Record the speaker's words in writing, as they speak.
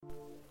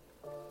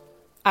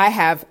I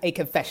have a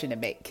confession to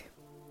make.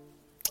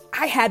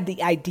 I had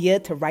the idea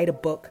to write a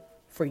book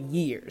for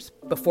years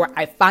before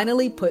I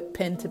finally put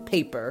pen to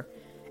paper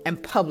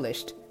and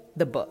published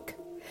the book.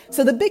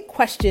 So the big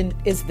question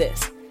is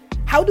this: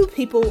 how do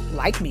people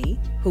like me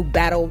who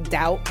battle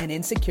doubt and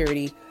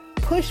insecurity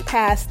push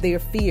past their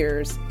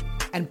fears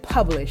and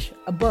publish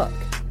a book?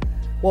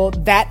 Well,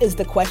 that is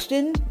the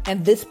question,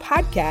 and this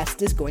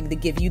podcast is going to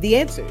give you the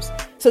answers.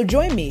 So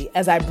join me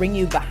as I bring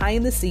you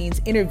behind the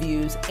scenes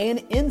interviews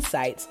and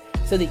insights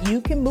so that you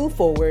can move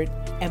forward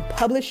and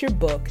publish your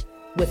book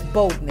with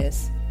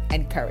boldness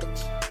and courage.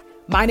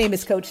 My name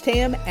is Coach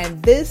Tam,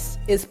 and this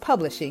is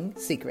Publishing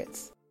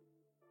Secrets.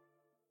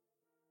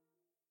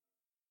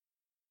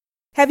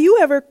 Have you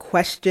ever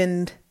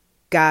questioned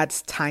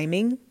God's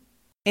timing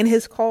in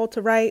His call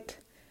to write?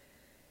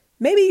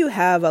 Maybe you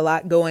have a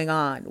lot going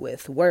on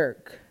with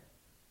work,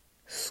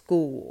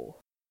 school,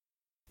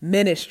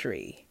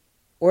 ministry,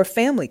 or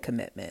family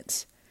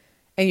commitments,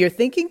 and you're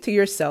thinking to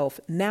yourself,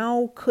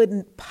 now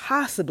couldn't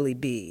possibly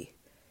be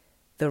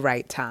the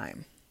right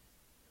time.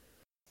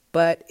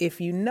 But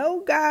if you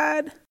know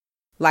God,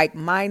 like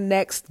my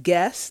next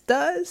guest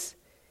does,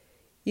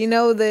 you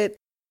know that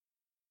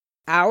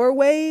our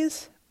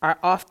ways are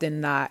often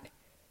not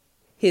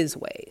His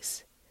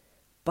ways.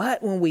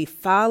 But when we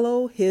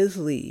follow His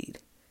lead,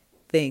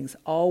 things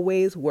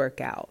always work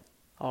out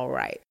all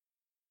right.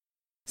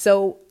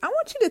 So I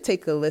want you to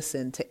take a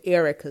listen to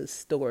Erica's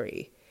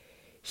story.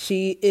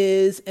 She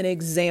is an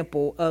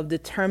example of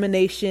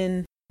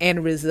determination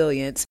and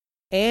resilience,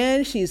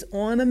 and she's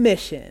on a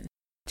mission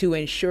to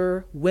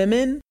ensure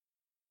women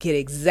get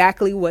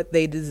exactly what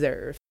they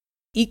deserve: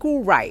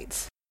 equal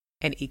rights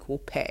and equal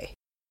pay.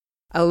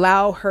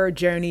 Allow her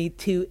journey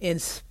to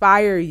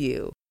inspire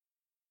you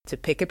to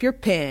pick up your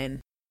pen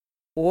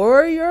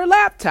or your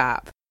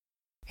laptop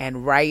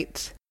and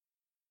write.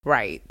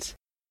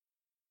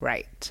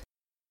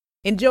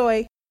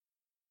 Enjoy.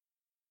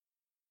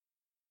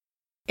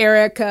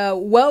 Erica,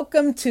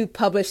 welcome to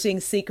Publishing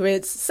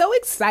Secrets. So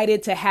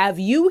excited to have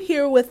you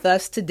here with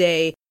us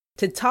today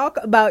to talk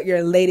about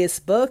your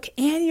latest book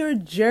and your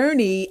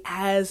journey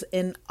as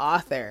an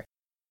author.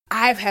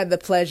 I've had the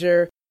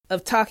pleasure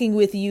of talking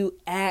with you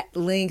at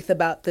length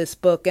about this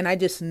book, and I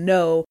just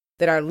know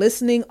that our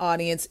listening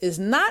audience is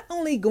not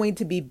only going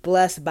to be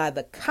blessed by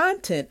the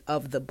content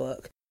of the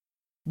book,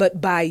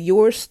 but by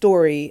your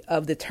story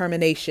of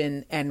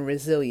determination and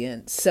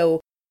resilience.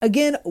 So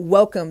again,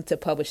 welcome to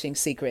Publishing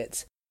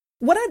Secrets.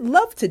 What I'd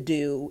love to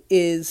do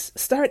is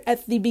start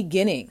at the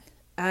beginning.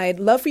 I'd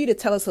love for you to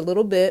tell us a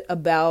little bit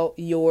about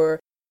your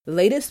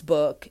latest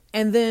book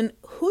and then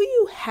who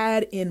you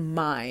had in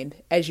mind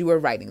as you were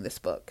writing this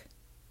book.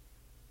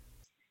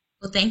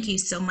 Well, thank you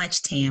so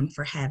much, Tam,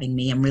 for having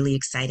me. I'm really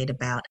excited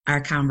about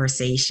our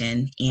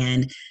conversation.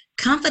 And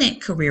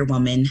Confident Career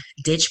Woman,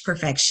 Ditch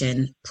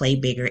Perfection, Play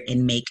Bigger,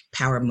 and Make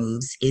Power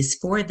Moves is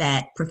for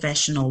that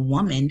professional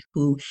woman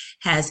who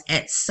has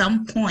at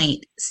some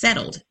point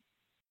settled,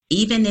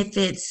 even if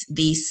it's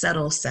the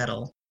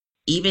subtle,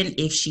 even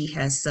if she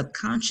has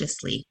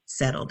subconsciously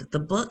settled. The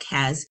book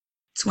has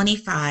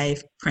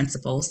 25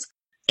 principles,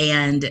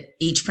 and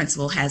each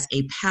principle has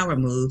a power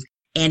move.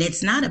 And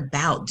it's not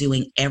about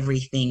doing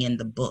everything in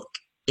the book.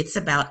 It's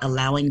about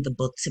allowing the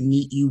book to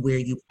meet you where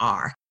you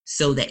are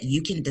so that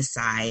you can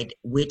decide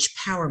which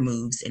power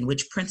moves and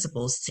which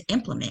principles to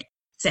implement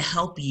to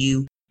help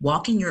you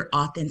walk in your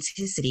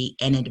authenticity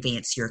and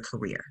advance your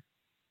career.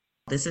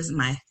 This is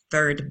my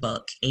third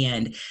book,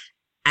 and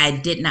I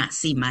did not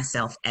see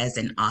myself as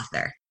an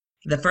author.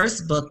 The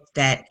first book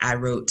that I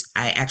wrote,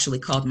 I actually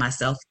called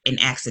myself an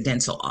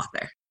accidental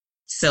author.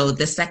 So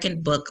the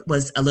second book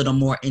was a little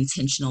more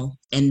intentional.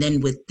 And then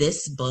with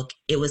this book,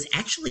 it was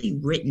actually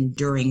written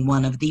during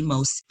one of the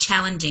most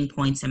challenging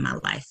points in my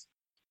life.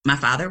 My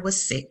father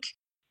was sick.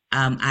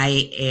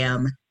 I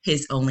am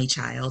his only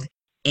child,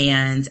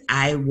 and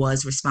I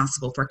was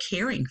responsible for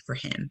caring for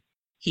him.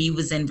 He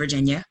was in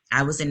Virginia.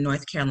 I was in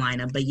North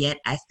Carolina, but yet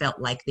I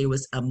felt like there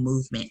was a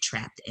movement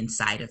trapped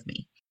inside of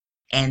me.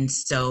 And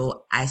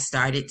so I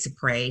started to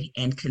pray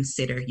and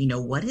consider,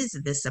 what is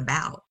this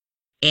about?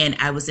 And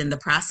I was in the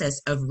process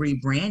of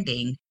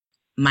rebranding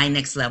My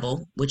Next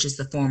Level, which is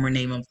the former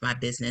name of my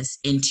business,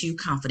 into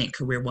Confident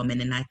Career Woman.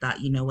 And I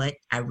thought, you know what?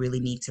 I really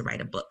need to write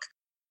a book.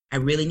 I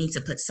really need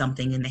to put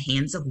something in the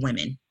hands of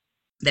women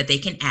that they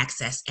can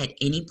access at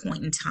any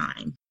point in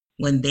time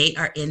when they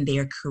are in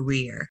their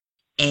career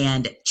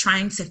and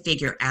trying to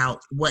figure out,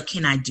 what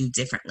can I do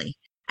differently?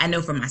 I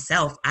know for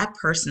myself, I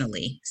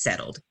personally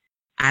settled.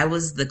 I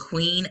was the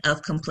queen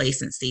of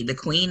complacency, the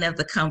queen of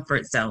the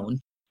comfort zone.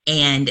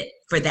 And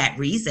for that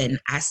reason,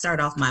 I start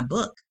off my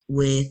book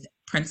with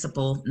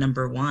principle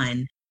number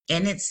 1,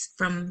 and it's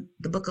from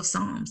the book of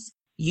Psalms.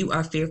 You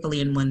are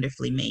fearfully and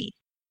wonderfully made.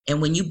 And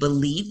when you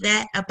believe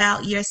that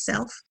about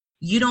yourself,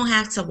 you don't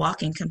have to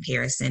walk in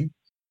comparison.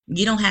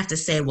 You don't have to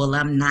say, well,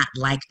 I'm not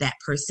like that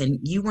person.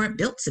 You weren't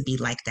built to be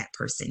like that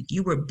person.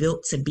 You were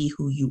built to be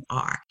who you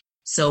are.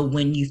 So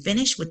when you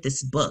finish with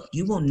this book,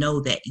 you will know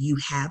that you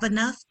have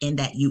enough and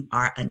that you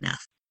are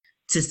enough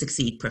to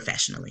succeed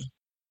professionally.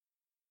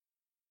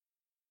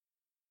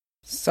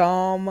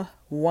 Psalm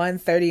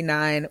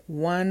 139,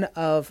 one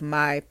of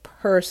my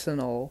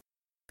personal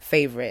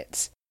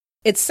favorites.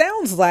 It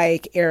sounds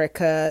like,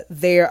 Erica,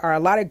 there are a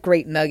lot of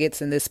great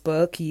nuggets in this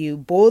book. You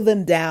boil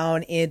them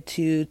down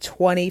into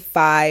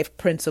 25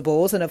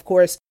 principles, and of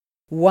course,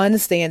 one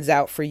stands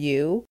out for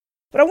you.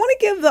 But I want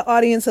to give the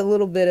audience a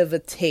little bit of a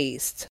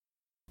taste.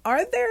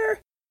 Are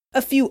there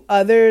a few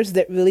others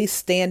that really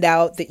stand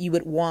out that you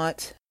would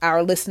want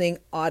our listening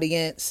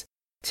audience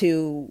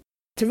to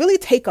really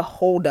take a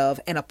hold of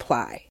and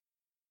apply?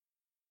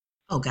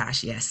 Oh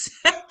gosh, yes.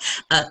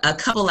 a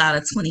couple out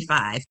of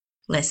 25.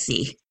 Let's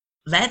see.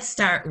 Let's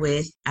start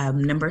with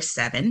number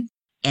 7,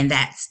 and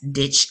that's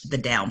ditch the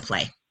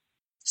downplay.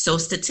 So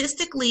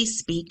statistically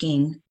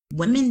speaking,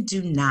 women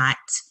do not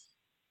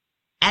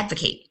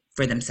advocate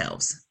for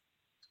themselves.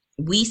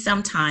 We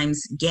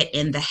sometimes get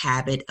in the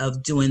habit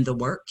of doing the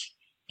work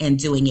and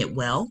doing it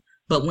well.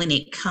 But when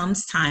it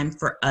comes time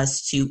for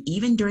us to,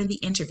 even during the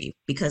interview,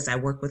 because I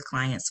work with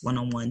clients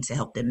one-on-one to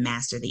help them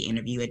master the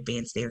interview,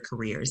 advance their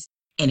careers,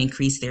 and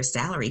increase their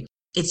salary,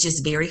 it's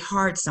just very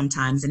hard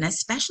sometimes, and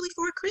especially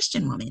for a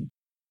Christian woman,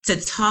 to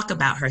talk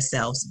about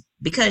herself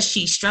because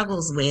she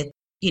struggles with,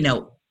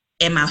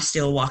 am I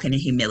still walking in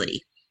humility?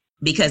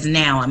 Because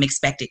now I'm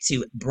expected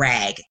to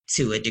brag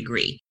to a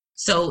degree.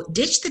 So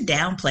ditch the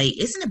downplay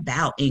isn't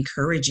about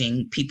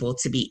encouraging people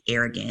to be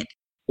arrogant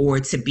or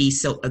to be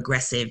so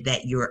aggressive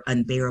that you're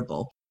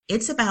unbearable.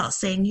 It's about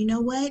saying, you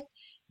know what?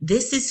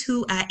 This is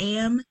who I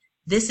am.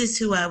 This is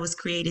who I was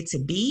created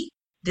to be.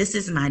 This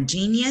is my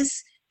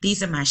genius.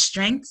 These are my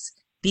strengths.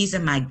 These are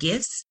my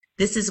gifts.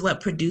 This is what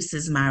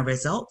produces my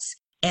results.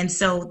 And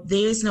so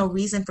there's no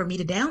reason for me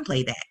to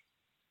downplay that.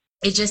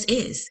 It just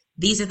is.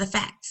 These are the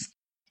facts.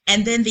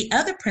 And then the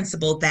other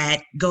principle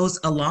that goes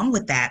along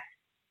with that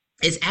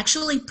is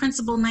actually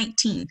principle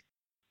 19.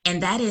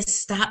 And that is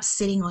stop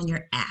sitting on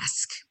your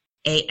ask.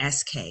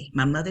 A-S-K.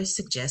 My mother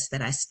suggests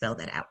that I spell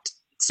that out.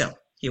 So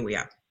here we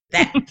are.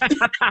 That.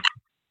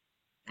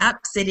 Stop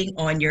sitting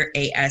on your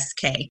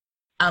ASK.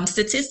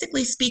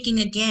 Statistically speaking,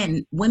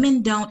 again,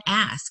 women don't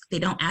ask. They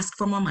don't ask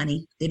for more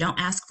money. They don't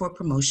ask for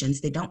promotions.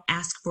 They don't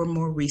ask for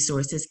more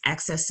resources,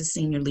 access to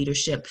senior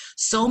leadership.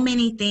 So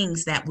many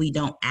things that we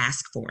don't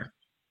ask for.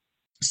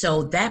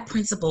 So that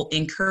principle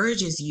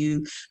encourages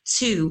you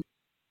to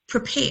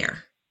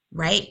prepare,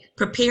 right?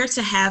 Prepare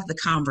to have the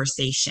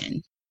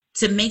conversation,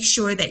 to make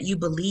sure that you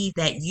believe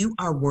that you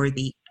are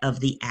worthy of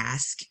the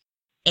ask,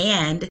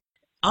 and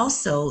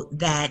also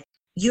that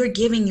you're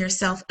giving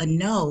yourself a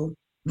no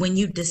when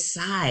you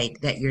decide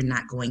that you're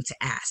not going to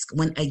ask,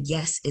 when a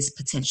yes is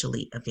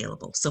potentially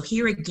available. So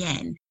here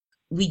again,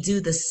 we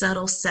do the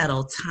subtle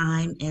settle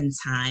time and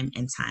time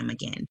and time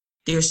again.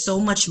 There's so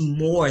much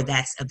more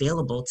that's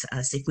available to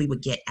us if we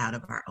would get out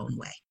of our own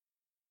way.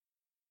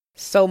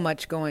 So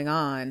much going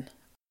on.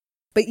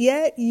 But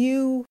yet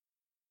you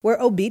were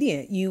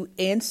obedient. You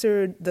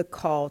answered the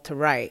call to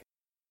write.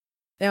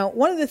 Now,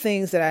 one of the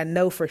things that I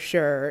know for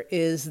sure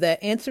is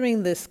that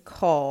answering this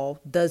call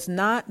does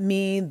not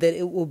mean that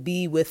it will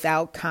be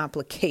without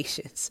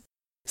complications.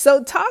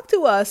 So talk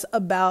to us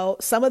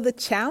about some of the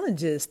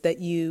challenges that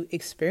you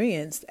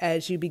experienced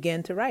as you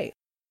began to write.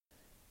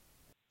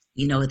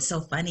 It's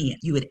so funny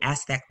you would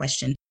ask that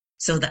question.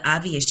 So the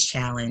obvious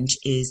challenge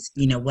is,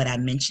 what I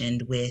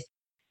mentioned with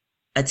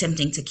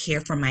attempting to care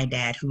for my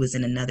dad who was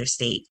in another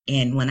state.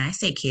 And when I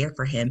say care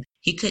for him,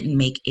 he couldn't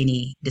make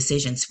any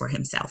decisions for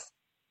himself.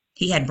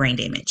 He had brain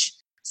damage.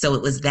 So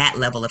it was that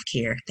level of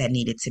care that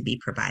needed to be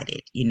provided.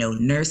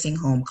 Nursing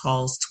home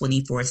calls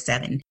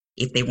 24/7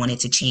 if they wanted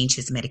to change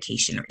his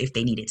medication or if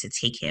they needed to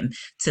take him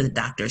to the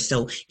doctor.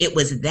 So it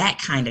was that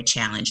kind of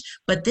challenge.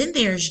 But then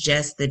there's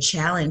just the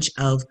challenge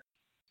of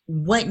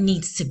what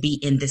needs to be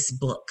in this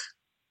book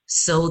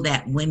so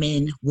that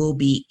women will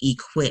be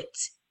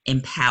equipped,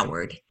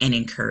 empowered, and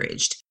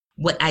encouraged.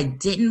 What I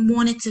didn't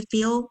want it to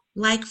feel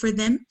like for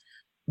them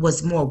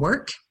was more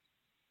work.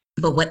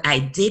 But what I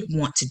did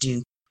want to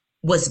do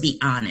was be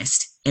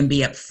honest and be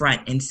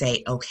upfront and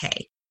say,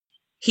 okay,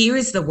 here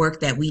is the work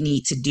that we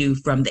need to do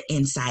from the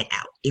inside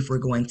out if we're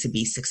going to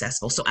be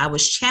successful. So I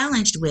was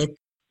challenged with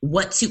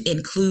what to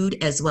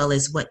include as well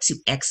as what to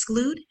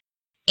exclude.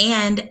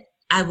 And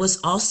I was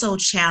also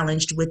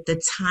challenged with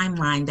the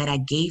timeline that I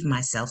gave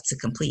myself to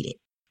complete it.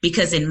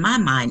 Because in my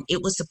mind,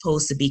 it was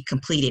supposed to be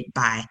completed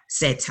by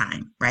said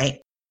time, right?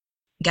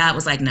 God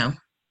was like, no.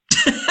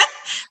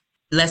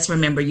 Let's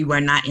remember you are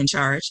not in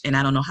charge. And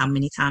I don't know how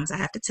many times I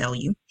have to tell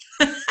you.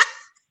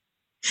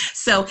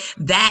 So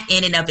that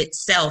in and of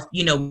itself,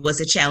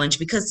 was a challenge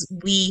because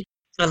we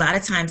a lot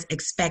of times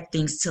expect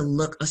things to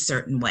look a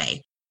certain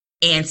way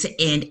and to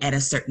end at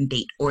a certain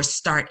date or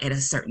start at a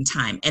certain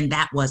time. And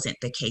that wasn't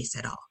the case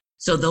at all.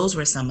 So those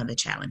were some of the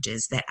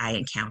challenges that I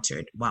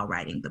encountered while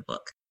writing the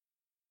book.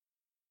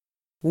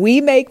 We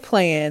make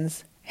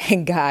plans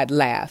and God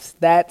laughs.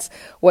 That's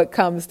what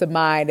comes to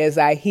mind as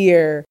I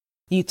hear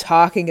you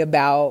talking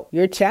about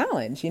your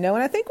challenge, and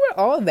I think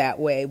we're all that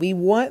way. We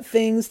want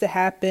things to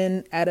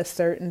happen at a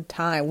certain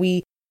time.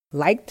 We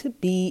like to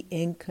be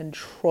in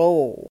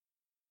control.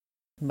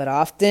 But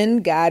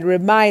often God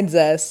reminds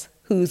us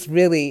who's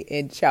really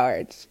in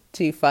charge.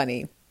 Too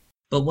funny.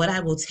 But what I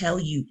will tell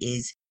you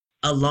is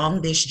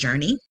along this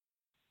journey,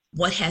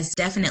 what has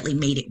definitely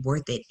made it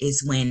worth it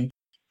is when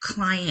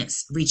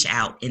clients reach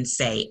out and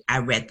say, I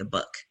read the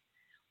book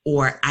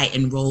or I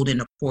enrolled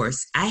in a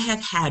course. I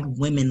have had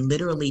women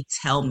literally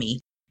tell me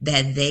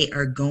that they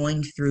are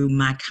going through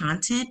my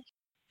content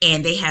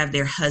and they have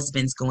their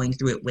husbands going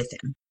through it with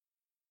them.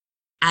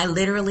 I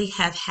literally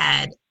have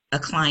had a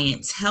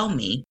client tell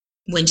me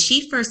when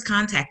she first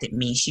contacted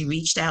me, she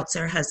reached out to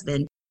her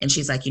husband and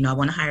she's like, I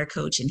want to hire a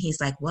coach. And he's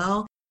like,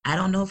 well, I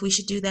don't know if we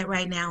should do that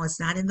right now.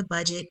 It's not in the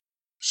budget.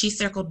 She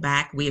circled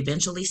back. We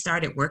eventually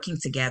started working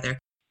together.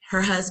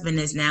 Her husband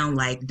is now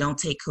like, don't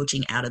take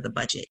coaching out of the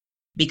budget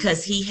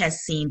because he has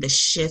seen the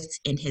shift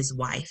in his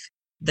wife,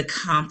 the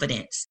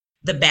confidence,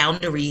 the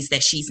boundaries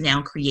that she's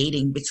now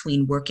creating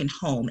between work and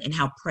home and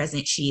how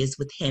present she is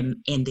with him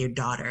and their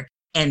daughter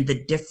and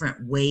the different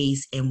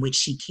ways in which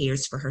she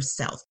cares for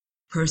herself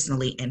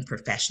personally and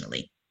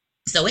professionally.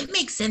 So it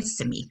makes sense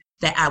to me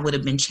that I would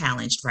have been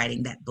challenged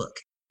writing that book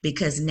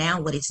because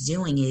now what it's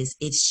doing is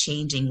it's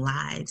changing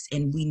lives.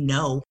 And we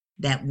know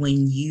that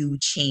when you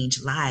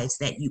change lives,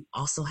 that you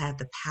also have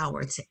the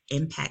power to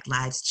impact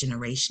lives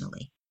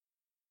generationally.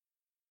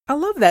 I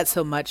love that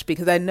so much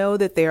because I know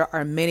that there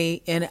are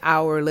many in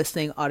our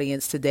listening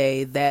audience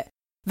today that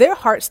their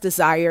heart's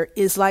desire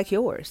is like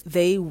yours.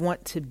 They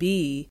want to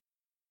be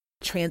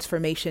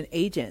transformation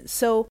agents.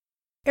 So,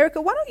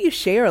 Erica, why don't you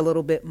share a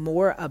little bit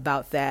more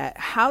about that?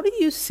 How do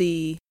you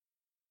see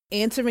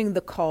answering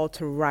the call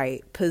to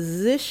write,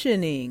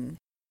 positioning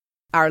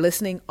our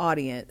listening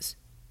audience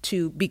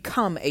to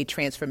become a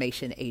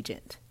transformation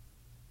agent?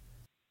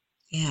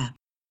 Yeah.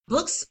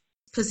 Books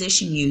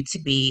position you to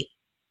be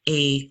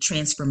a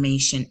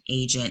transformation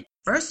agent.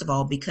 First of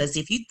all, because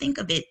if you think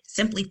of it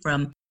simply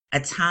from a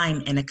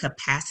time and a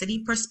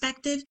capacity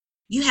perspective,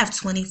 you have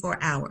 24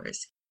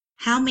 hours.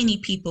 How many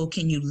people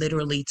can you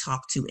literally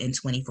talk to in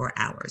 24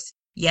 hours?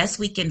 Yes,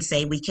 we can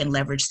say we can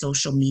leverage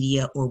social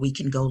media or we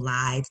can go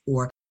live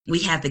or we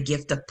have the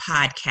gift of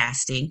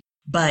podcasting,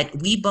 but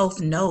we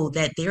both know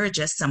that there are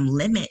just some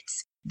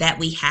limits that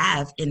we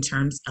have in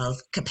terms of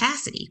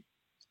capacity.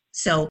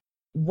 So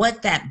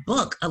what that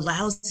book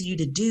allows you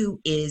to do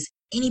is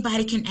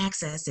anybody can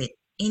access it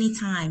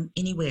anytime,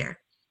 anywhere.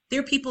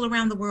 There are people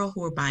around the world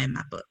who are buying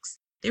my books.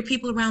 There are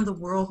people around the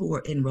world who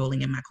are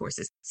enrolling in my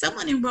courses.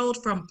 Someone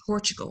enrolled from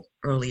Portugal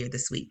earlier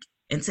this week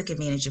and took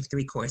advantage of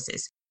 3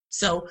 courses.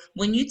 So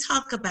when you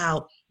talk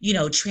about,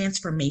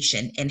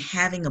 transformation and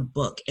having a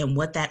book and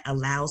what that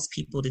allows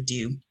people to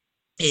do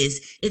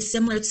is it's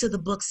similar to the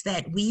books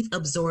that we've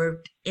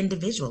absorbed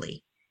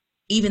individually.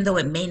 Even though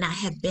it may not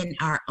have been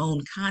our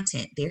own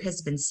content, there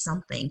has been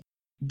something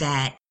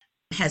that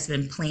has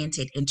been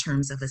planted in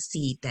terms of a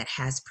seed that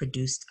has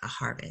produced a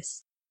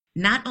harvest.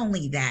 Not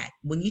only that,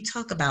 when you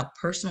talk about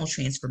personal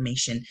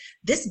transformation,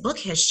 this book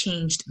has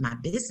changed my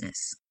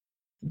business.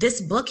 This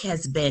book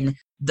has been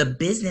the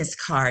business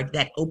card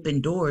that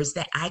opened doors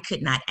that I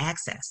could not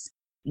access.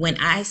 When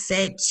I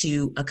said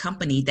to a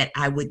company that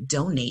I would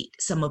donate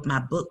some of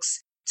my books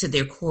to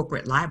their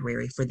corporate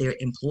library for their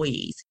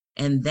employees,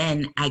 and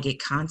then I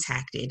get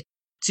contacted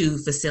to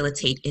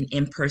facilitate an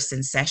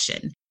in-person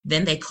session,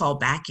 then they call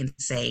back and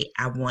say,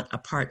 I want a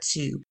part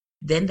 2.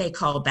 Then they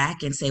call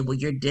back and say, well,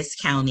 you're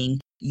discounting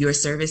your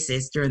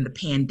services during the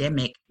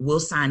pandemic. We'll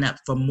sign up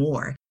for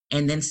more.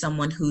 And then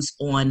someone who's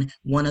on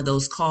one of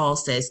those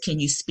calls says, can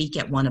you speak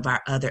at one of our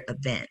other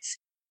events?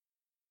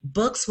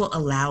 Books will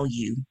allow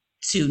you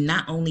to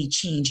not only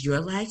change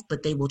your life,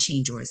 but they will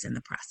change yours in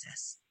the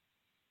process.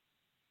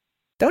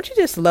 Don't you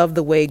just love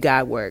the way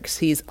God works?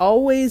 He's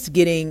always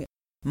getting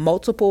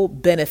multiple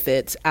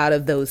benefits out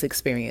of those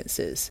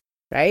experiences,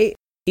 right?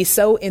 He's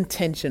so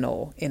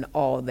intentional in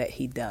all that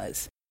he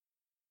does.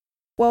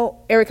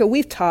 Well, Erica,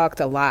 we've talked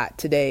a lot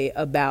today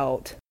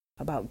about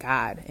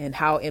God and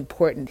how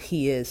important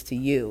he is to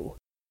you.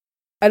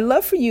 I'd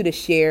love for you to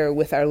share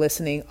with our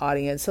listening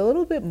audience a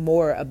little bit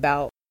more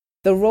about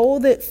the role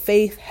that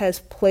faith has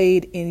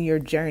played in your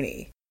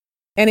journey.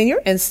 And in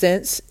your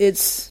instance,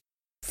 it's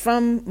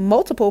from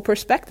multiple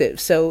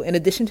perspectives. So in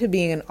addition to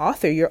being an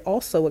author, you're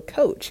also a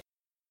coach.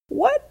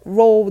 What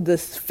role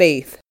does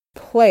faith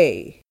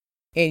play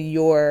in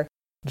your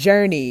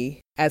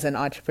journey as an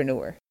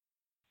entrepreneur?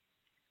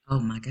 Oh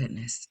my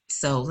goodness.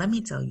 So let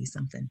me tell you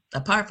something.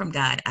 Apart from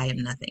God, I am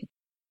nothing.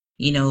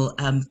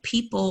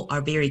 People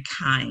are very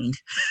kind,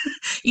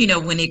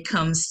 when it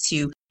comes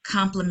to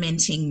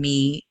complimenting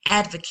me,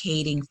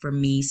 advocating for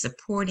me,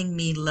 supporting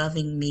me,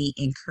 loving me,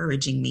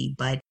 encouraging me.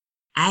 But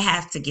I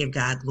have to give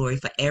God glory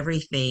for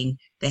everything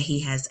that he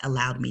has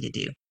allowed me to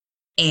do.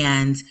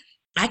 And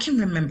I can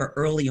remember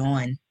early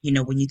on,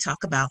 when you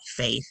talk about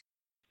faith,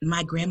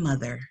 my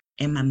grandmother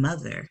and my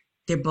mother,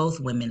 they're both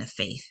women of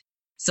faith.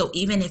 So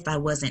even if I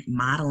wasn't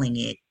modeling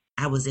it,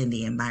 I was in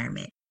the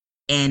environment.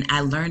 And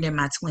I learned in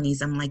my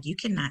 20s, I'm like, you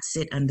cannot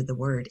sit under the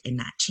word and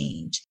not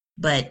change.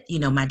 But,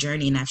 my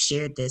journey, and I've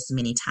shared this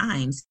many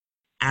times,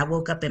 I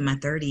woke up in my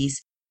 30s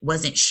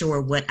wasn't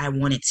sure what I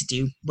wanted to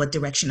do, what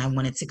direction I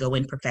wanted to go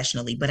in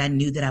professionally, but I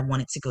knew that I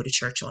wanted to go to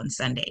church on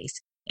Sundays.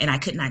 And I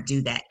could not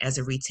do that as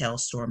a retail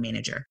store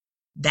manager.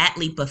 That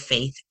leap of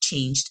faith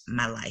changed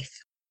my life.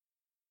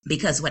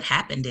 Because what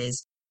happened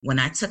is when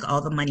I took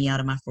all the money out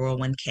of my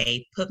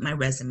 401k, put my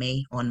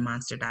resume on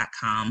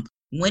monster.com,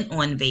 went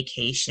on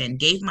vacation,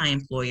 gave my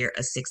employer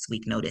a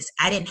 6-week notice,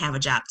 I didn't have a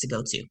job to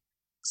go to.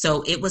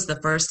 So it was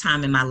the first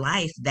time in my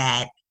life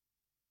that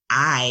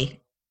I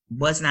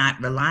was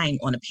not relying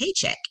on a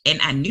paycheck. And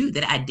I knew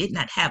that I did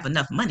not have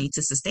enough money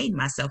to sustain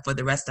myself for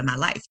the rest of my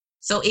life.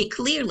 So it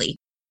clearly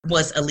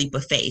was a leap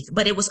of faith,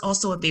 but it was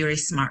also a very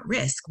smart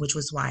risk, which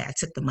was why I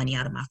took the money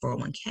out of my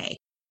 401k.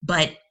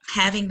 But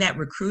having that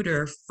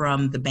recruiter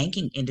from the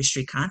banking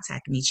industry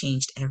contact me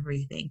changed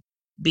everything,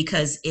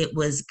 because it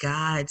was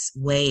God's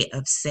way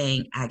of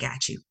saying, I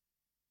got you.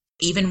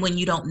 Even when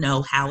you don't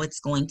know how it's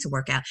going to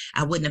work out,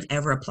 I wouldn't have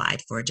ever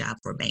applied for a job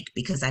for a bank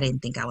because I didn't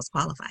think I was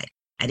qualified.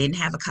 I didn't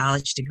have a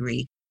college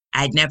degree.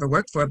 I'd never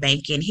worked for a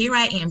bank. And here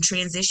I am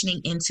transitioning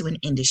into an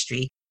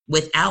industry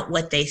without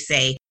what they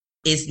say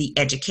is the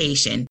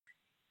education.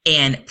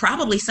 And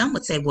probably some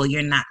would say, well,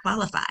 you're not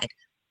qualified.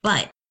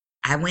 But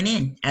I went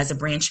in as a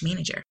branch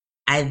manager.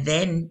 I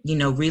then,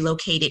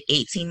 relocated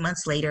 18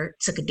 months later,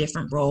 took a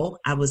different role.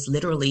 I was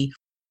literally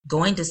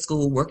going to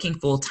school, working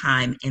full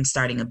time, and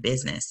starting a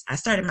business. I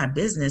started my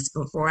business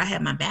before I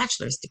had my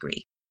bachelor's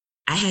degree.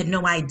 I had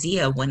no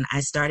idea when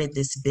I started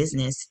this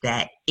business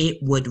that it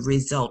would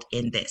result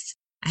in this.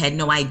 I had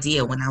no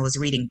idea when I was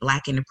reading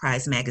Black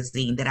Enterprise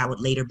magazine that I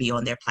would later be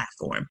on their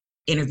platform,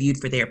 interviewed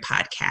for their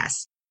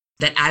podcast,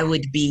 that I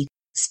would be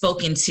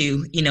spoken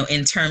to,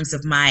 in terms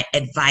of my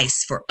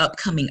advice for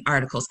upcoming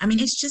articles. I mean,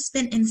 it's just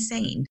been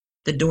insane.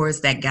 The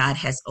doors that God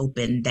has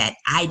opened that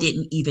I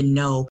didn't even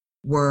know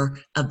were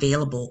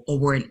available or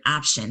were an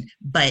option.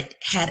 But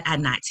had I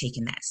not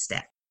taken that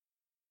step,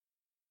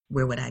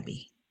 where would I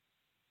be?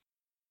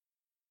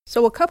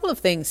 So a couple of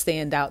things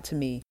stand out to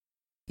me.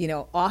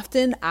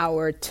 Often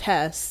our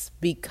tests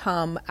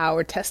become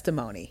our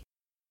testimony,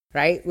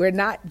 right? We're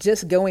not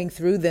just going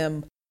through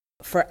them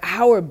for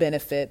our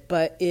benefit,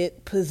 but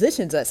it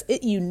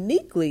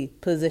uniquely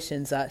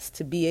positions us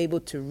to be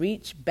able to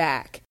reach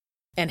back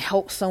and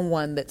help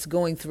someone that's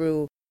going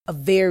through a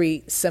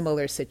very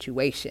similar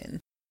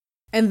situation.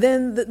 And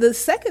then the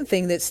second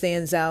thing that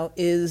stands out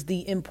is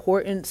the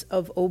importance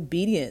of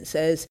obedience.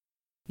 As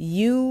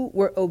you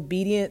were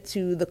obedient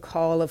to the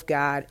call of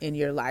God in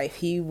your life,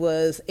 He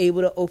was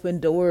able to open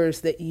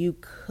doors that you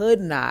could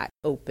not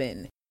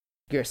open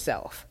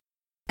yourself.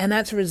 And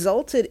that's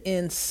resulted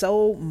in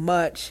so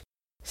much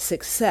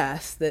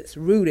success that's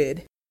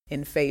rooted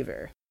in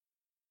favor.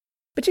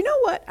 But you know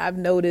what I've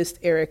noticed,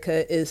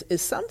 Erica, is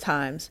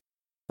sometimes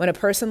when a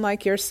person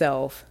like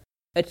yourself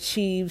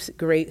achieves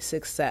great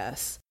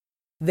success,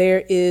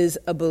 there is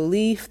a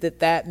belief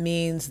that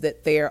means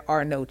that there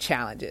are no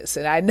challenges.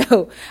 And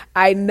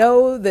I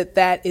know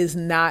that is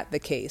not the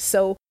case.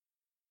 So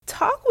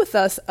talk with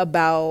us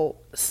about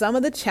some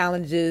of the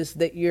challenges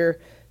that you're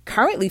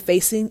currently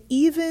facing,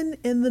 even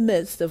in the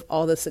midst of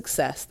all the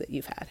success that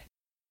you've had.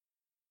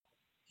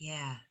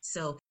 Yeah.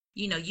 So,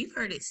 you've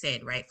heard it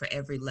said, right? For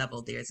every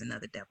level, there's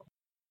another devil.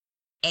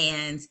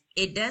 And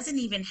it doesn't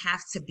even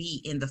have to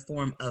be in the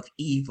form of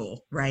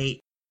evil, right?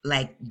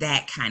 Like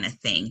that kind of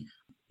thing,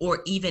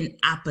 or even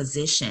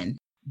opposition.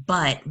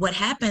 But what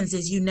happens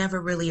is you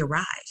never really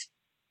arrive.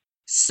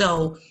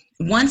 So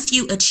once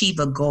you achieve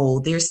a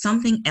goal, there's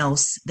something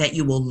else that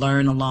you will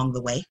learn along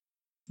the way.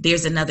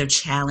 There's another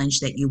challenge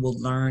that you will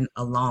learn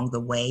along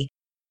the way.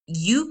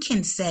 You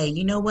can say,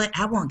 you know what,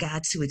 I want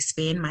God to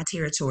expand my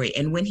territory.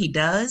 And when He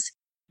does,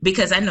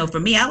 because I know for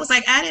me, I was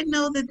like, I didn't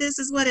know that this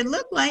is what it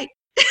looked like.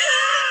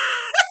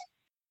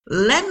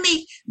 Let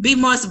me be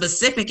more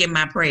specific in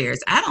my prayers.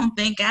 I don't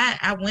think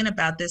I went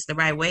about this the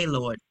right way,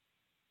 Lord.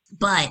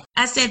 But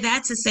I said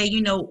that to say,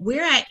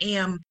 where I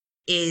am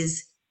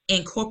is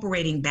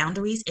incorporating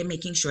boundaries and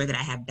making sure that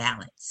I have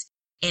balance.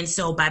 And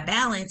so by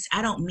balance,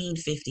 I don't mean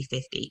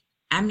 50-50.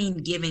 I mean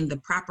giving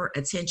the proper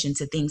attention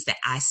to things that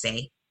I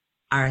say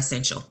are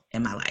essential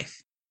in my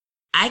life.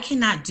 I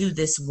cannot do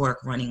this work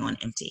running on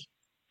empty.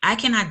 I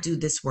cannot do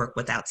this work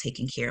without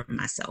taking care of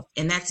myself.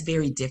 And that's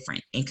very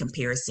different in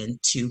comparison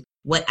to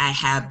what I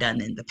have done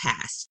in the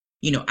past.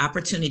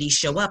 Opportunities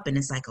show up and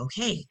it's like,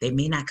 okay, they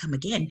may not come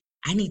again.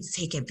 I need to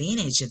take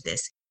advantage of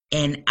this.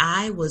 And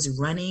I was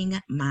running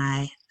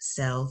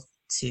myself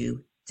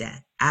to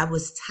death. I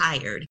was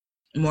tired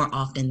more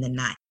often than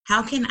not.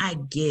 How can I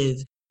give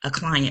a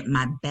client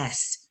my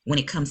best when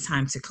it comes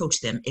time to coach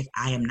them if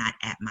I am not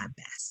at my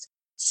best?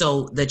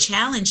 So the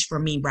challenge for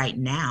me right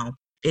now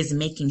is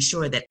making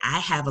sure that I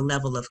have a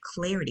level of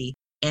clarity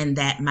and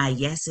that my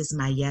yes is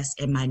my yes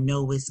and my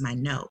no is my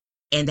no.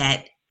 And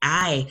that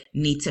I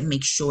need to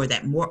make sure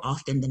that more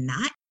often than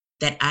not,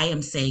 that I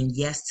am saying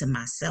yes to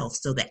myself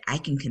so that I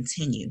can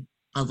continue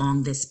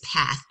along this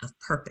path of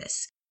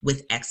purpose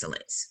with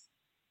excellence.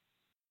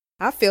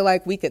 I feel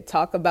like we could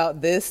talk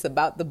about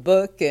the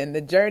book and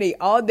the journey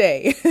all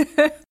day,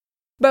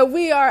 but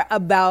we are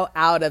about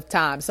out of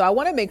time. So I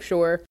want to make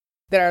sure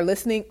that our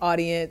listening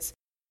audience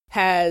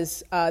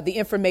has the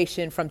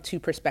information from two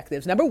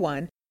perspectives. Number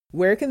one,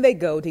 where can they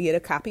go to get a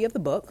copy of the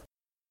book?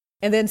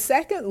 And then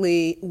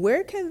secondly,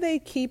 where can they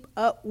keep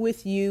up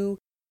with you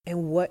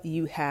and what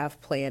you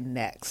have planned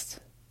next?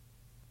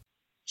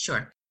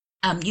 Sure.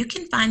 You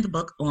can find the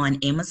book on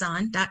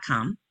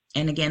Amazon.com.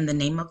 And again, the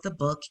name of the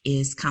book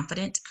is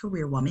Confident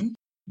Career Woman,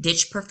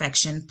 Ditch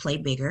Perfection, Play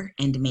Bigger,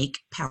 and Make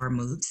Power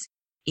Moves.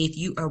 If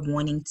you are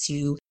wanting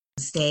to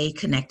stay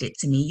connected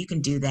to me, you can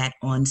do that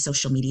on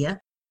social media,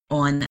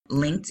 on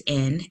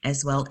LinkedIn,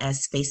 as well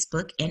as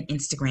Facebook and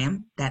Instagram.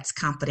 That's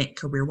Confident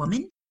Career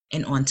Woman.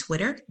 And on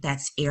Twitter,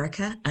 that's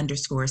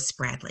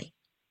Erica_Spradley.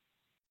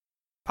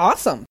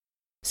 Awesome.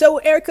 So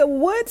Erica,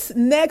 what's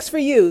next for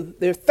you?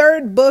 The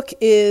third book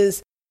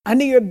is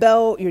under your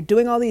belt. You're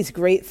doing all these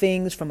great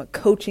things from a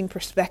coaching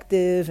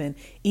perspective and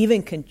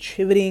even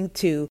contributing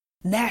to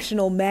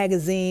national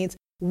magazines.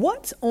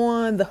 What's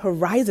on the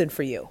horizon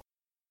for you?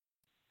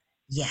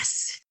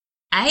 Yes,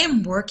 I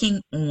am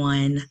working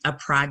on a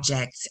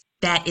project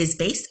that is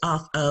based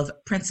off of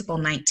Principle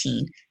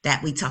 19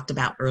 that we talked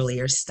about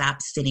earlier,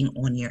 stop sitting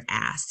on your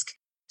ask.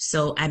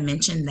 So I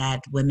mentioned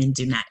that women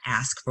do not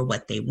ask for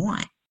what they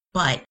want,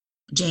 but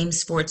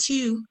James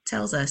 4:2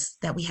 tells us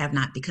that we have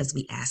not because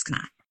we ask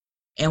not.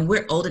 And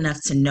we're old enough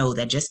to know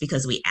that just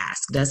because we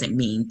ask doesn't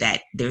mean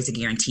that there's a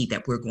guarantee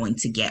that we're going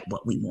to get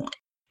what we want.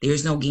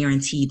 There's no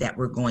guarantee that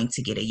we're going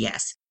to get a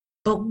yes.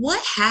 But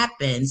what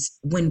happens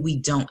when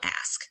we don't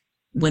ask?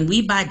 When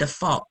we by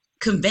default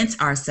convince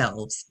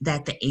ourselves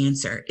that the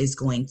answer is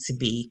going to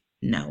be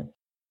no.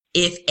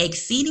 If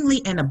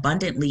exceedingly and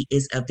abundantly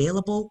is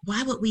available,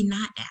 why would we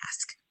not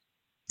ask?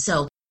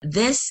 So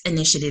this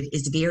initiative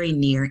is very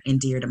near and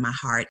dear to my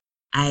heart.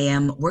 I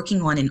am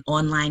working on an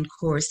online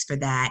course for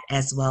that,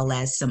 as well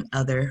as some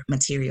other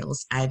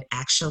materials. I've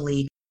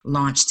actually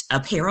launched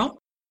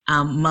apparel,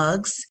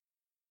 mugs.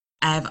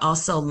 I've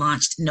also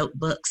launched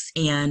notebooks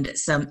and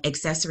some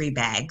accessory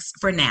bags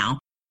for now,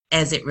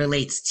 as it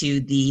relates to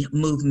the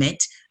movement,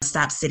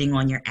 Stop Sitting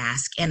on Your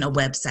Ask, and a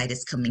website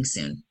is coming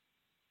soon.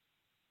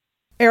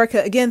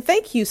 Erica, again,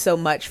 thank you so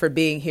much for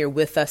being here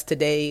with us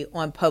today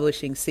on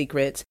Publishing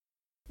Secrets.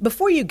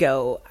 Before you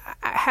go,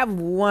 I have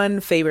one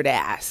favor to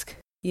ask.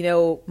 You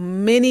know,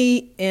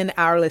 many in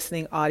our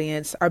listening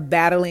audience are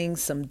battling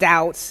some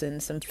doubts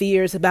and some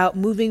fears about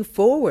moving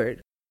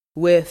forward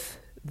with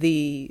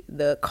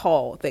the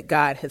call that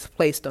God has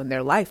placed on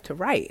their life to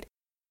write.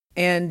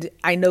 And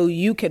I know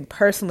you can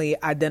personally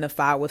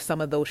identify with some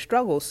of those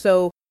struggles.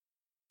 So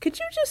could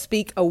you just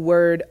speak a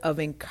word of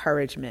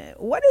encouragement?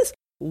 What is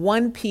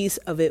one piece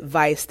of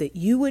advice that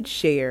you would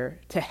share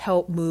to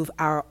help move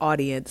our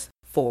audience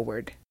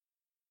forward?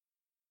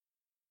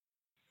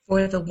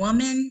 For the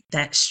woman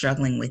that's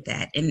struggling with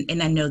that,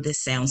 and I know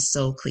this sounds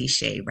so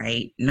cliche,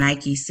 right?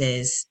 Nike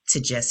says to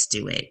just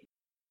do it.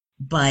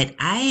 But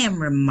I am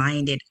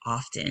reminded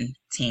often,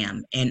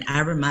 Tam, and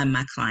I remind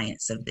my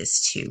clients of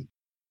this too.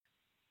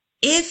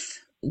 If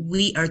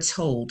we are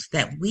told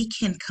that we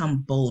can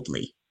come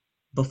boldly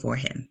before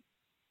Him,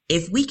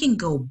 if we can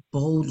go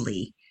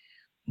boldly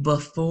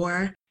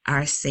before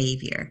our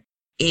Savior,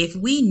 if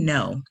we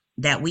know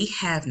that we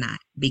have not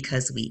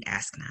because we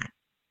ask not,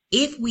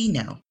 if we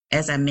know,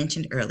 as I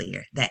mentioned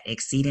earlier, that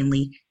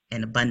exceedingly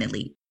and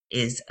abundantly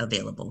is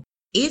available,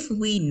 if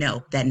we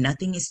know that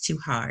nothing is too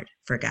hard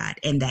for God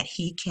and that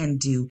He can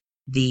do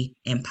the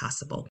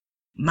impossible,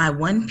 my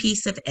one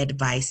piece of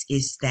advice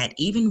is that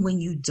even when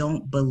you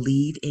don't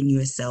believe in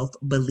yourself,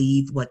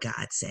 believe what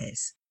God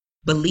says.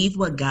 Believe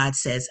what God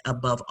says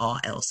above all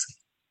else.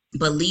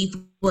 Believe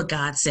what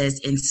God says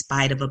in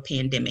spite of a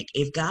pandemic.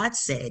 If God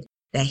said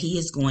that He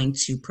is going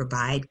to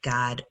provide,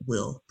 God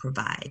will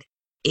provide.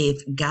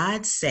 If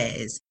God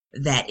says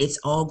that it's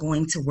all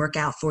going to work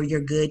out for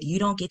your good, you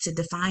don't get to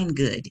define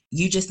good.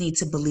 You just need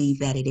to believe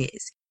that it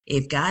is.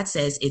 If God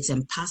says it's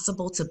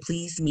impossible to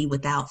please me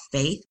without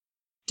faith,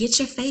 get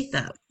your faith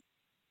up.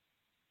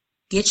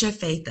 Get your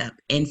faith up.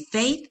 And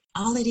faith,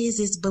 all it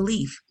is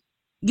belief.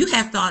 You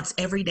have thoughts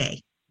every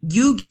day.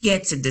 You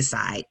get to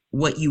decide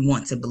what you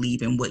want to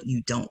believe and what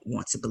you don't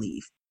want to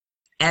believe.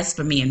 As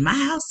for me and my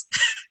house,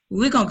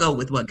 we're going to go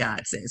with what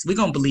God says. We're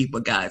going to believe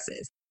what God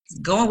says.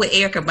 Going with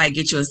Erica might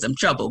get you in some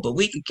trouble, but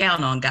we can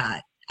count on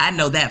God. I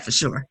know that for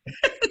sure.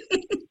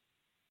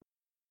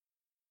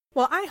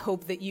 Well, I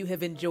hope that you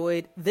have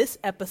enjoyed this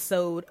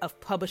episode of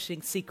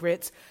Publishing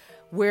Secrets,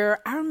 where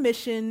our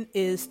mission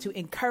is to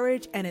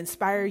encourage and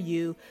inspire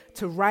you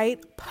to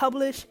write,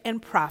 publish,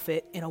 and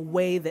profit in a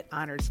way that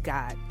honors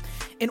God.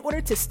 In order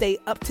to stay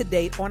up to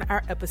date on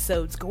our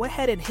episodes, go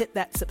ahead and hit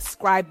that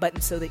subscribe button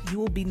so that you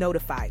will be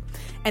notified.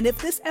 And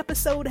if this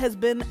episode has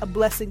been a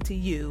blessing to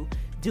you,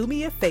 do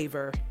me a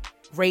favor,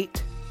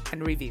 rate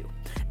and review.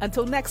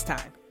 Until next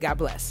time, God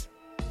bless.